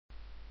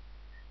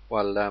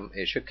Well,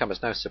 it should come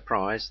as no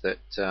surprise that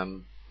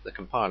the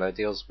compiler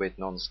deals with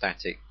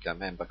non-static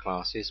member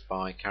classes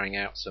by carrying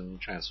out some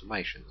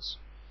transformations.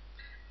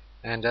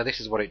 And this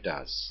is what it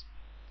does.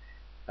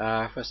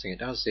 First thing it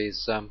does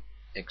is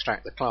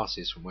extract the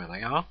classes from where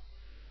they are,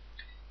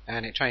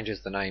 and it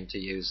changes the name to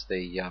use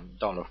the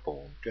dollar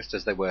form, just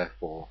as they were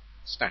for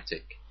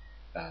static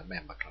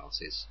member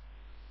classes.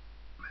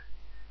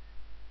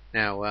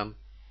 Now,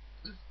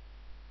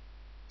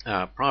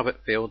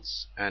 private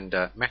fields and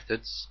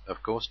methods,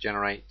 of course,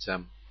 generate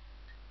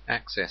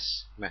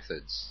access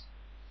methods,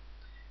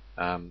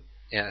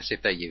 as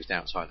if they're used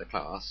outside the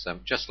class,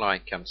 just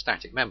like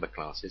static member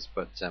classes,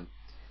 but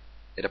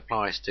it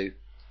applies to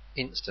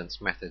instance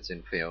methods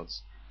in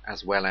fields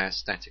as well as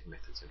static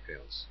methods in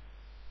fields.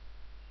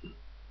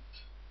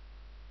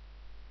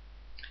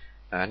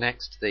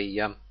 Next,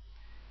 the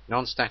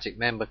non-static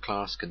member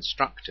class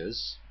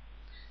constructors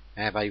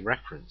have a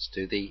reference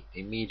to the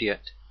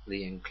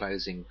immediately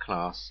enclosing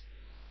class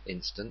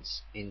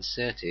instance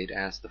inserted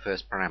as the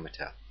first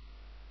parameter.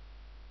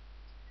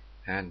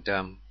 And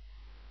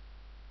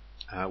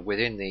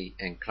within the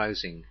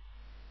enclosing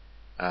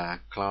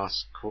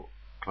class,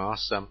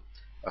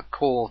 a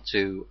call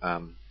to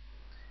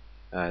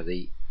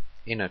the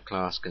inner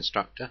class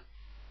constructor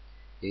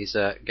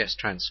gets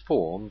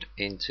transformed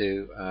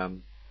into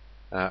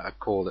a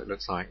call that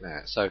looks like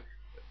that. So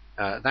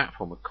that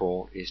form of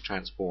call is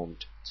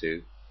transformed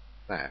to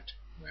that,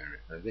 where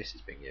this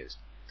is being used.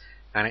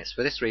 And it's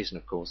for this reason,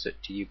 of course,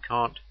 that you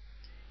can't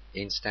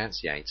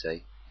instantiate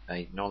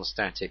a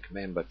non-static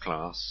member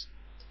class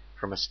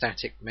from a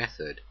static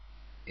method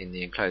in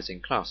the enclosing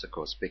class, of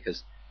course,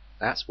 because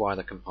that's why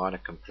the compiler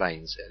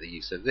complains at the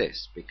use of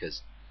this,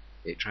 because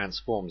it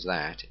transforms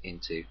that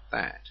into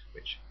that,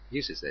 which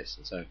uses this,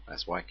 and so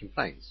that's why it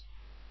complains.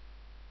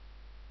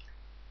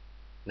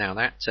 Now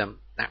that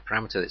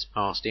parameter that's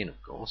passed in,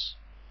 of course,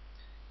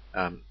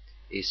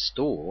 is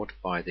stored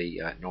by the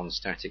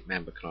non-static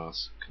member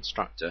class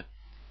constructor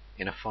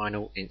in a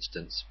final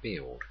instance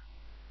field.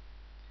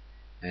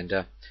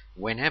 And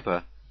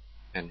whenever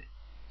an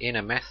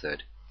inner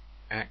method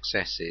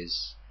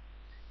accesses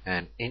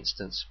an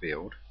instance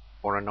field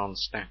or a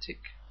non-static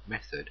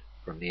method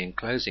from the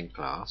enclosing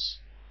class,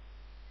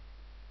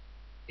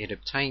 it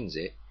obtains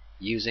it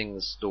using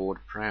the stored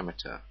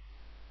parameter.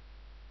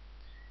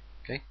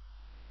 Okay,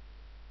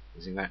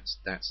 using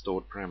that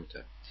stored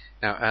parameter.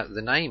 Now,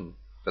 the name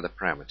for the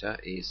parameter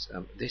is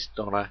this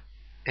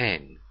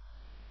 $n,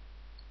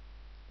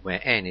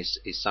 where n is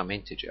some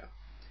integer.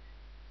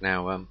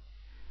 Now,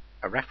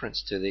 a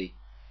reference to the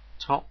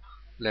top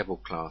level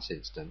class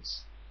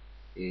instance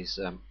is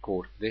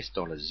called this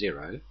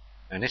 $0,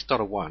 and this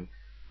 $1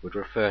 would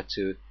refer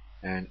to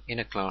an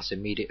inner class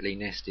immediately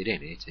nested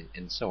in it,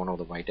 and so on all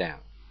the way down.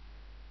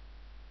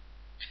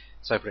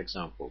 So, for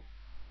example,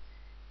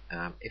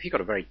 if you've got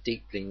a very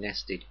deeply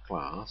nested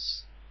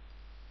class,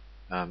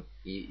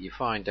 you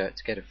find to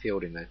get a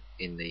field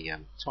in the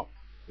top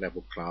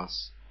level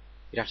class,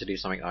 you'd have to do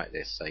something like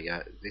this. Say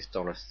this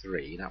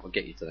 $3, that will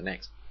get you to the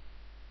next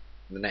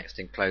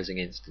enclosing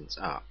instance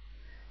up.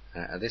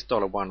 This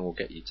 $1 will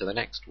get you to the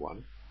next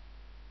one.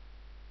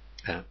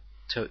 This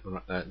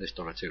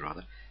 $2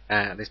 rather.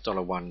 This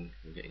 $1 will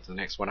get you to the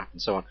next one up,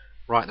 and so on,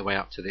 right the way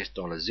up to this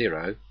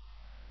 $0,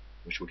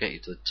 which will get you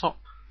to the top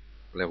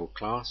level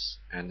class,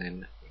 and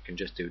then you can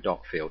just do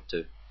dot field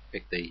to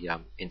pick the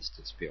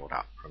instance field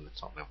up from the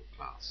top level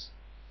class.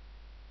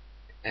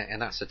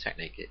 And that's the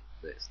technique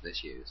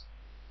that's used.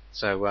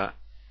 So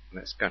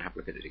let's go and have a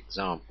look at an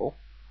example.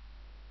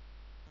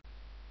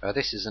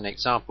 This is an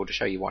example to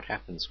show you what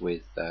happens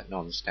with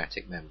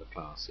non-static member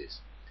classes.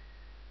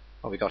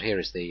 What we've got here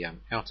is the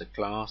outer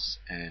class,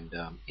 and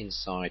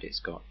inside it's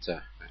got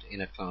an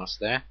inner class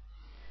there.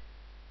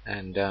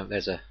 And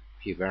there's a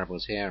few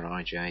variables here,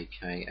 I, j,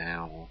 k,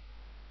 l,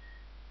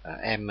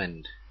 m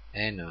and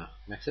n are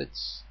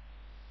methods,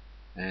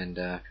 and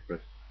a couple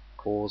of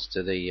calls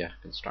to the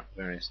construct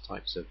various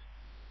types of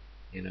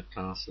inner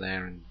class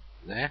there and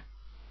there.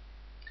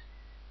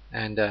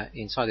 And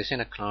inside this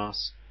inner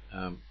class,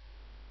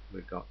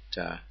 we've got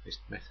this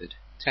method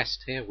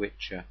test here,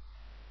 which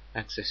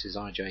accesses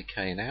I, j,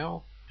 k, and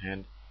l,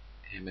 and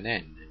m and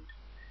n. And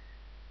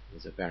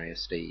these are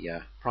variously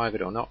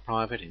private or not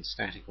private, in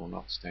static or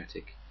not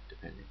static,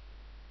 depending.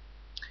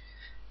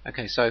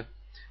 Okay, so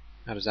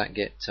how does that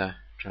get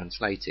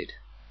translated?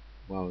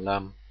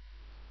 Well,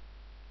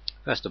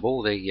 first of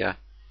all, the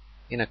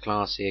inner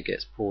class here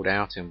gets pulled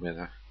out and with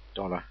a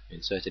dollar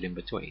inserted in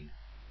between.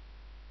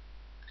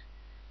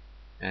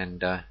 And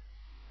then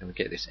we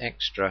get this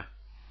extra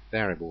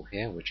variable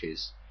here, which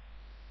is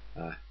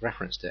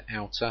reference to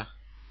outer,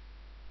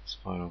 this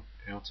final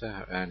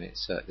outer, and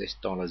it's this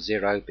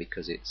 $0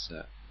 because it's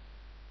the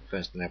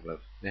first level of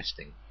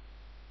nesting.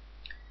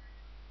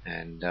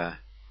 And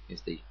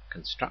is the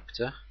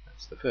constructor,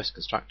 that's the first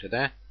constructor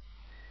there,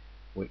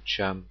 which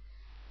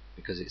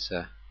because it's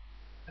a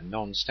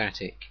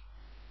non-static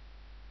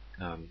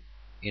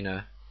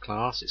inner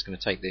class, it's going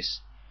to take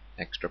this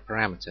extra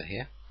parameter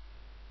here,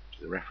 which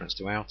is a reference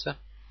to outer,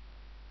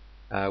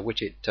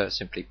 which it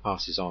simply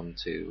passes on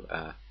to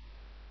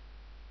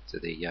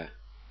the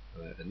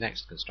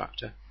next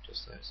constructor,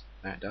 just as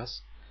that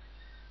does,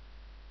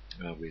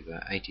 with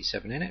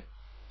 87 in it.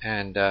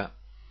 And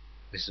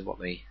this is what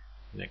the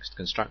next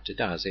constructor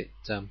does. It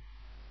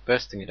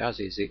first thing it does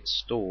is it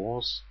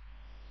stores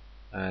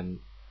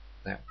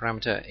that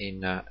parameter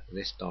in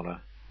this $0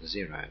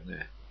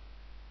 there.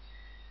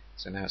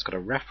 So now it's got a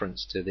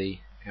reference to the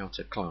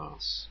outer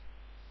class,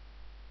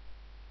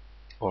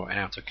 or an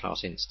outer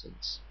class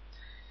instance,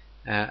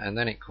 and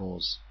then it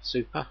calls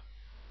super,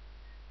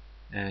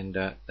 and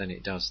then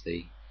it does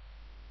the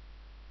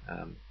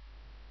a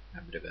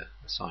bit of an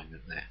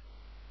assignment there.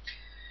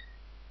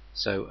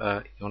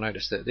 So you'll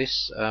notice that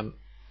this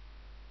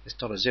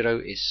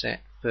 $0 is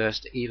set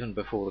first even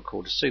before the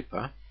call to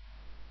super,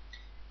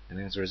 and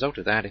as a result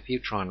of that, if you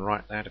try and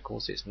write that, of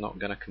course it's not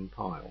going to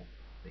compile,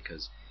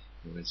 because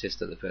you will insist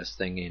that the first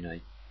thing in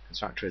a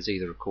constructor is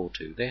either a call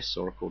to this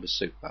or a call to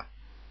super.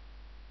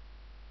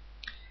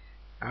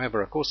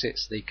 However, of course,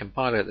 it's the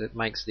compiler that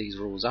makes these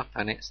rules up,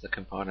 and it's the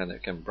compiler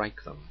that can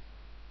break them.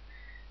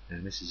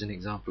 And this is an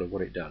example of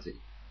what it does. It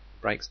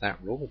breaks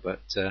that rule,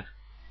 but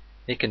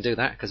it can do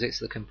that because it's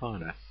the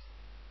compiler.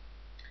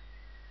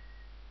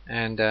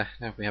 And now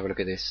if we have a look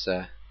at this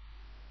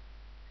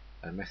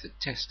method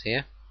test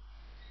here,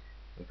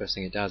 the first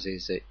thing it does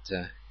is it's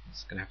going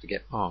to have to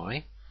get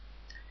I,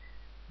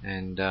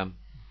 and if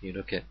you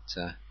look at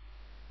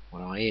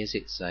what I is,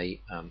 it's a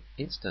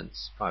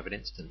private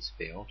instance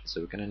field,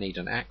 so we're going to need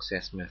an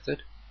access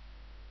method,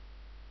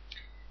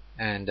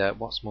 and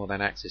what's more,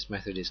 that access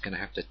method is going to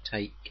have to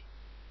take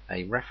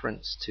a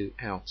reference to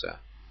outer,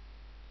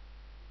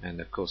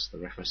 and of course the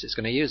reference it's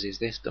going to use is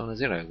this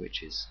 $0,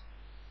 which is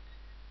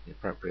the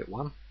appropriate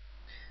one,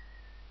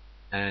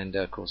 and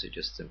of course it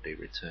just simply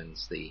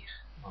returns the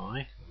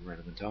I, the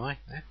relevant I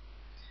there.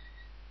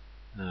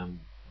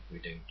 We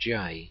do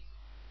J.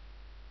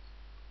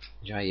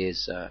 J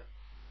is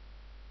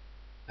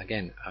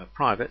again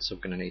private, so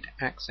we're going to need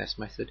access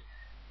method,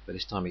 but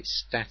this time it's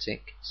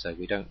static, so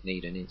we don't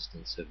need an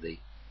instance of the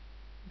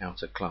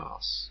outer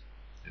class.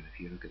 And if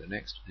you look at the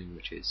next thing,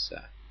 which is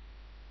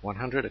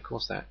 100, of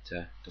course that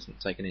doesn't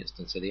take an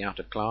instance of the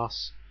outer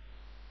class,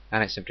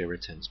 and it simply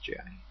returns J.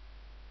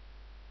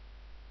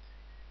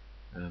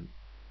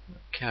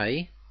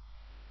 K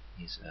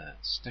is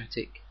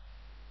static,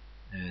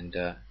 and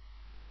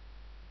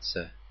it's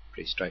a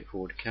pretty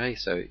straightforward K,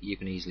 so you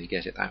can easily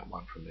get at that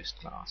one from this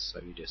class, so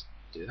you just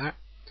do that.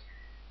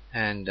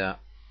 And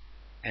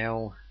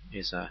L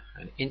is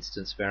an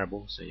instance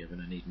variable, so you're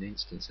going to need an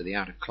instance of the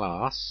outer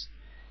class,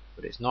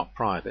 but it's not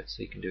private,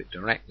 so you can do it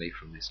directly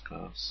from this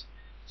class.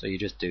 So you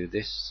just do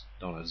this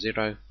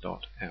 $0.L.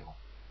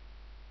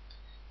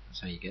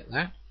 That's how you get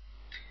that.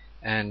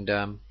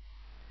 And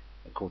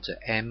equal to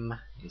M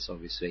is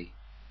obviously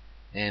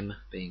M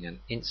being an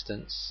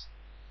instance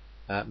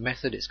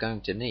method. It's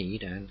going to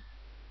need an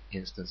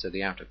instance of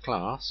the outer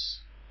class,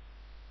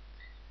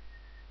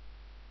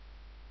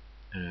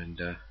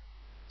 and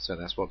so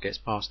that's what gets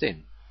passed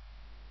in.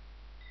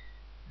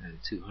 And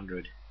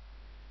 200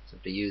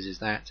 simply uses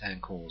that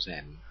and calls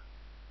M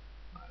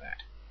like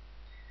that.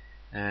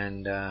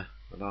 And the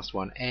last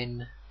one,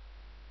 N,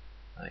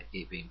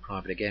 it being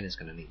private again, is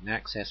going to need an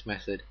access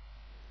method,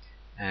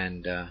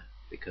 and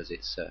because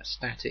it's a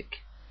static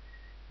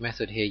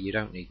method here, you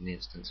don't need an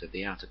instance of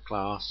the outer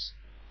class,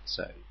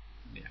 so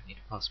you don't need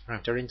to pass a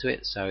parameter into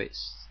it, so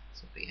it's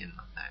simply N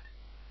like that.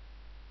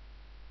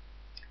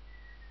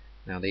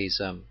 Now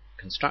these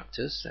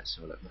constructors, let's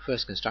have a look at the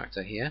first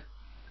constructor here,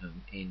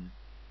 in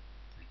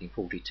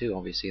 42,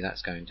 obviously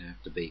that's going to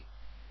have to be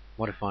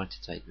modified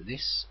to take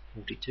this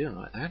 42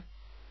 like that,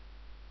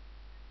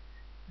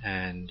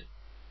 and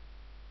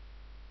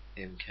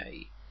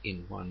MK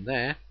in 1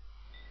 there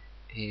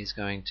is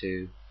going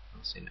to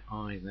pass in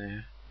I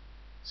there,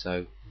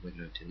 so we're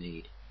going to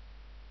need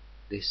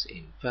this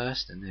in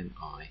first and then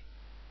I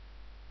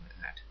like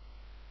that.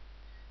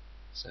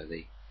 So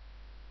the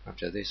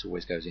after this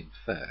always goes in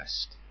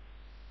first,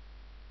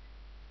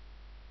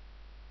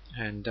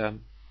 and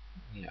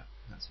yeah,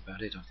 that's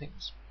about it. I think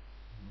that's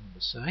all I want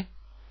to say.